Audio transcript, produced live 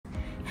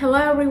Hello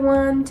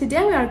everyone!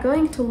 Today we are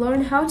going to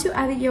learn how to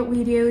edit your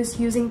videos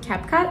using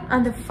CapCut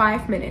under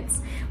 5 minutes.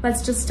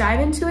 Let's just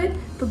dive into it,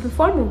 but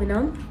before moving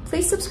on,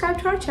 please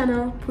subscribe to our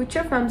channel, put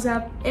your thumbs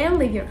up, and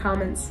leave your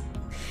comments.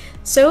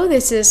 So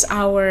this is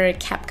our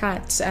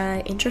CapCut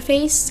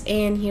interface,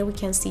 and here we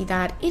can see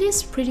that it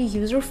is pretty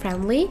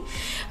user-friendly.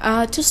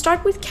 To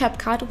start with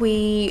CapCut,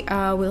 we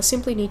will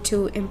simply need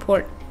to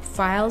import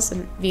files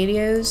and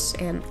videos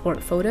and or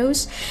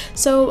photos.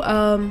 So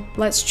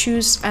let's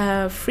choose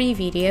free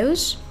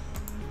videos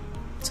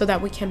so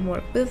that we can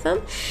work with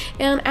them,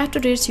 and after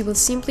this you will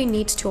simply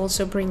need to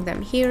also bring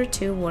them here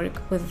to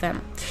work with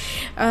them.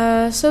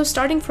 So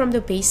starting from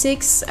the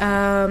basics,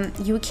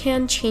 you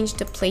can change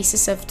the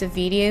places of the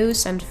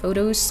videos and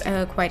photos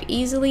quite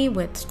easily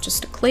with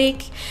just a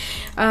click.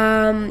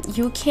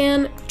 You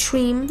can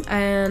trim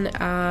and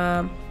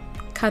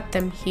cut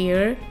them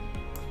here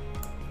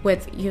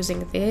with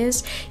using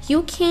this.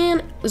 You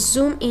can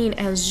zoom in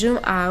and zoom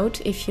out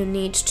if you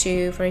need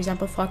to, for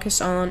example,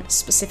 focus on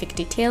specific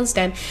details.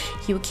 Then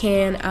you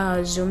can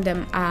zoom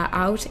them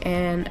out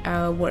and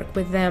work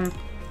with them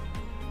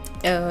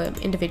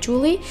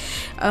individually.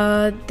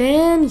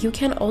 Then you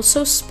can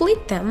also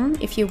split them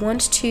if you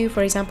want to,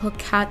 for example,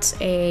 cut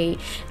a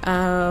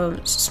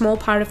small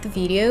part of the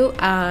video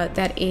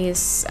that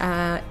is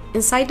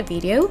inside the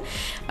video.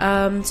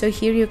 So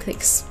here you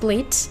click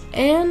split,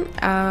 and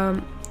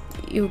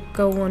you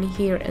go on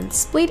here and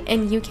split,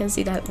 and you can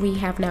see that we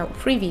have now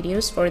 3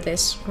 videos for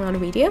this one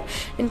video,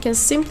 and can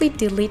simply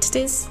delete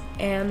this.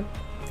 And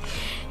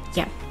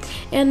yeah,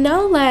 and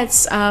now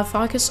let's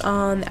focus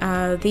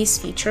on these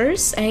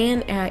features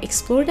and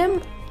explore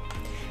them.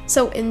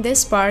 So in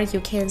this bar you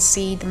can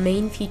see the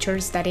main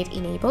features that it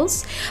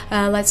enables.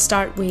 Let's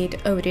start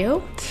with audio.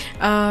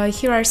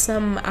 Here are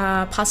some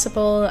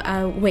possible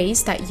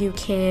ways that you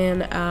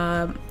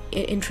can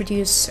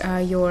introduce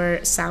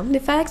your sound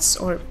effects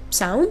or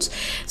sounds.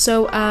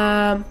 So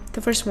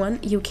the first one,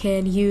 you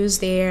can use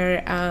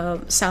their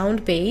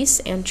sound base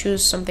and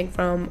choose something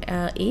from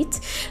it.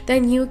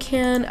 Then you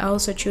can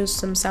also choose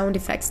some sound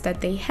effects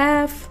that they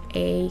have,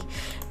 a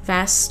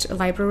vast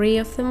library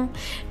of them,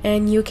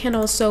 and you can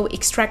also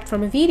extract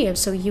from a video.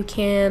 So you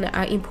can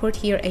import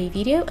here a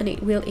video and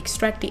it will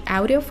extract the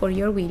audio for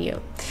your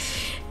video.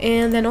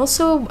 And then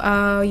also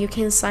you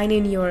can sign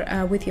in your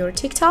with your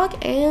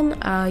TikTok and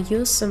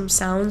use some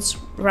sounds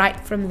right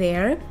from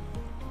there.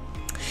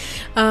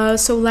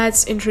 So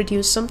let's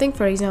introduce something,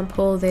 for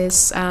example,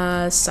 this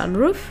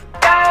sunroof.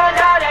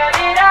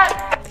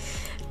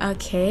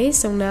 Okay,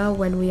 so now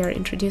when we are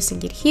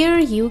introducing it here,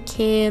 you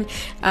can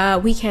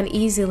we can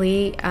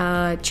easily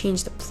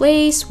change the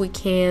place. We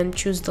can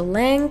choose the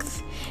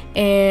length,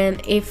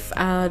 and if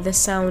the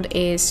sound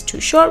is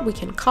too short, we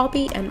can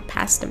copy and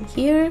paste them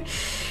here.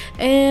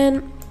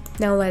 And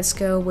now let's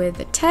go with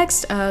the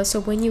text. So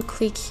when you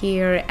click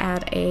here,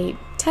 add a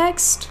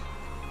text,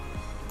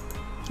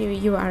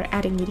 you are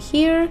adding it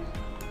here,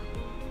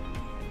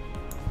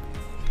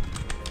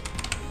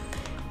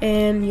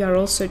 and you are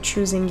also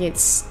choosing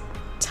its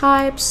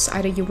types.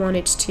 Either you want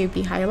it to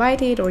be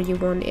highlighted or you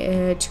want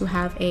it to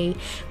have a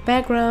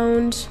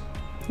background.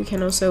 You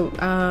can also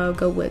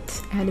go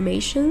with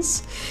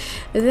animations.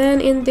 Then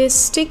in this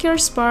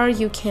stickers bar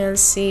you can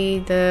see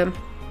the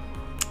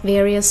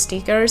various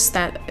stickers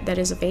that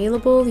is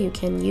available. You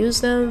can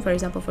use them, for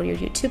example, for your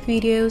YouTube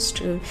videos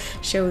to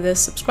show the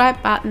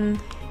subscribe button.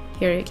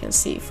 Here you can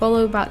see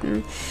follow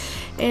button.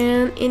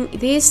 And in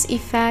these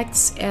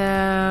effects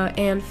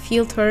and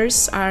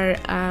filters are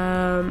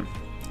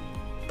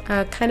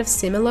kind of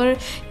similar.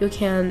 You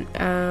can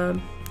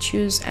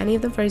choose any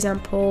of them. For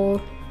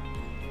example,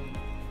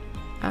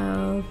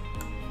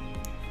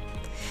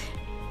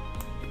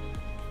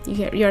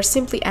 you are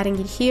simply adding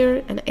it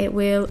here and it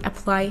will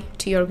apply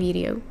to your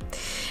video.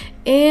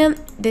 And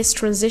this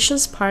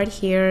transitions part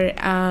here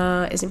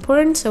is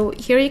important. So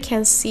here you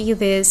can see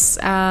this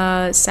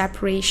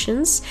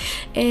separations,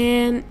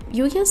 and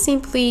you can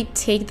simply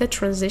take the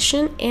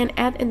transition and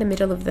add in the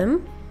middle of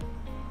them.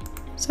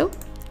 So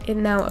it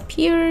now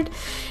appeared,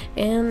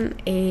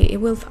 and it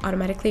will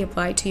automatically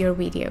apply to your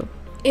video.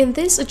 In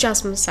these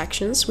adjustment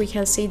sections, we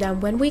can see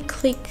that when we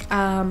click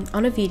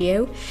on a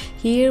video,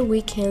 here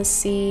we can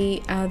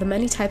see the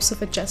many types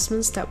of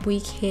adjustments that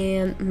we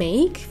can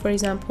make. For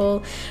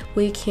example,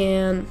 we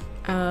can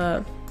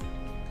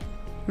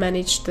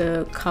manage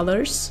the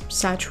colors,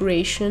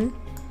 saturation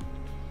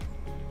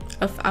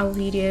of our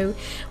video.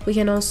 We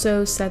can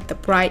also set the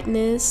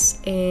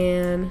brightness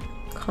and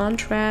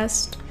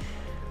contrast,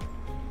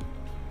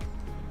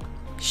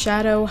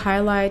 shadow,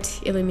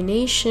 highlight,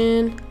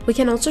 illumination. We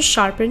can also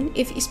sharpen,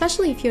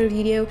 especially if your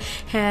video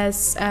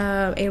has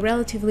a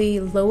relatively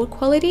lower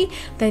quality,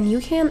 then you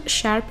can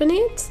sharpen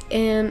it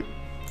and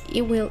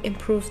it will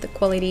improve the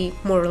quality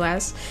more or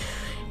less.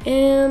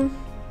 And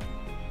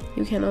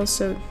you can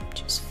also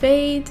choose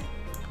fade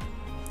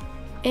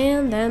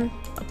and then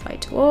apply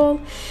to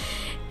all.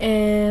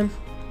 And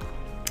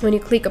when you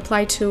click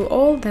apply to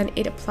all, then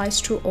it applies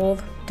to all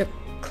the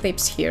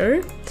clips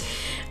here.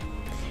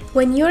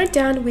 When you're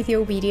done with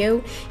your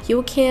video,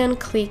 you can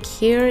click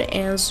here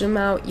and zoom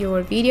out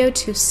your video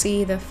to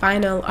see the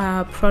final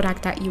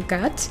product that you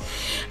got.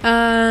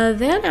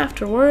 Then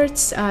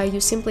afterwards, you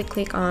simply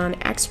click on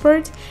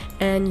export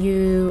and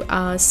you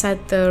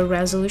set the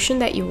resolution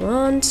that you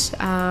want.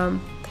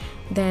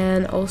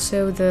 Then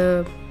also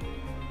the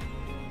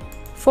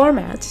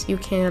format, you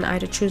can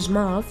either choose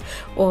MOV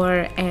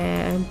or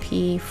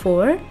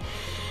MP4.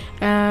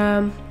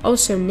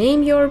 Also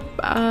name your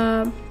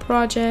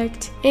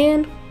project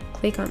and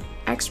click on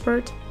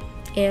export,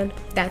 and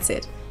that's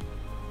it.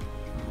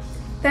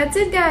 That's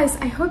it guys,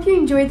 I hope you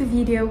enjoyed the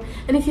video,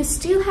 and if you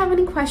still have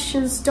any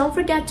questions, don't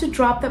forget to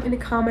drop them in the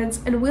comments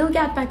and we'll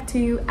get back to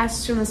you as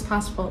soon as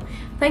possible.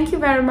 Thank you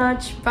very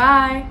much,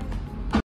 bye!